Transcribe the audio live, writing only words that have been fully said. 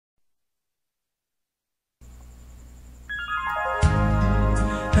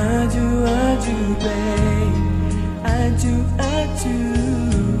babe. I do.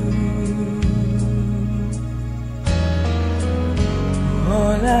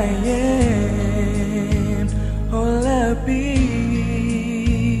 All I am, all I'll be,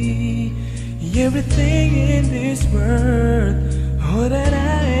 everything in this world, all that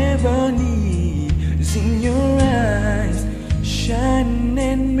I ever need is in your eyes, shining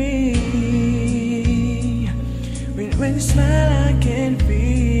at me. When you smile I can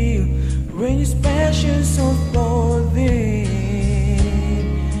feel, when your passion so within,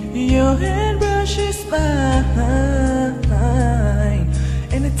 your hand brushes mine,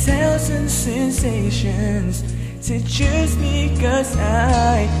 and 1,000 sensations to just because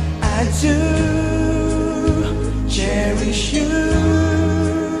I do cherish you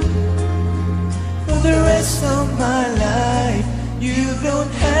for the rest of my life. You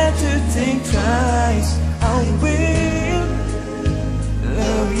don't have to think twice. I will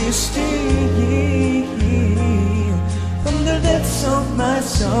love you still from the depths of my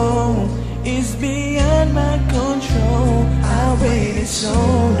soul. It's beyond my control. I waited so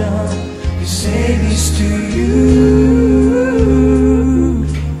long to say this to you.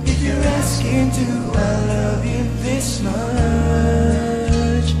 If you're asking, do I love you this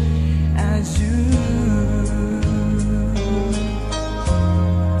much? I do.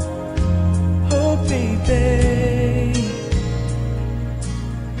 Oh baby,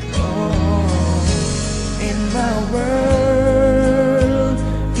 oh, in my world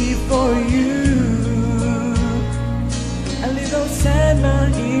before you, a little sad, my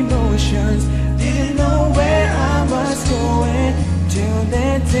emotions, didn't know where I was going till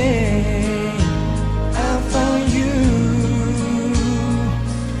that day I found you.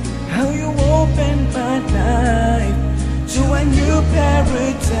 How you opened my life to a new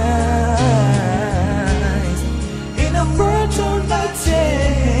paradise, in a world on my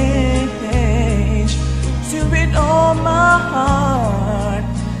stage, still with all my heart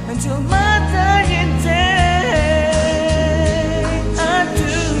until my dying day. I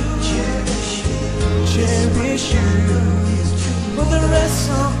do cherish you for the rest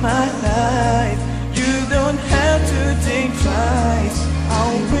of my life. You don't have to think twice. I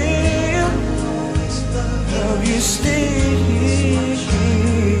will love you still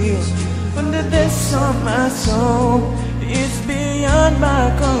from the depths of my soul. It's beyond my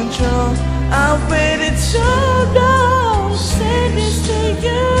control. I waited so long to say this to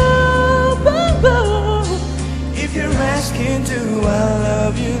you. If you're asking, do I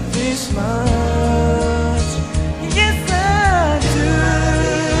love you this much?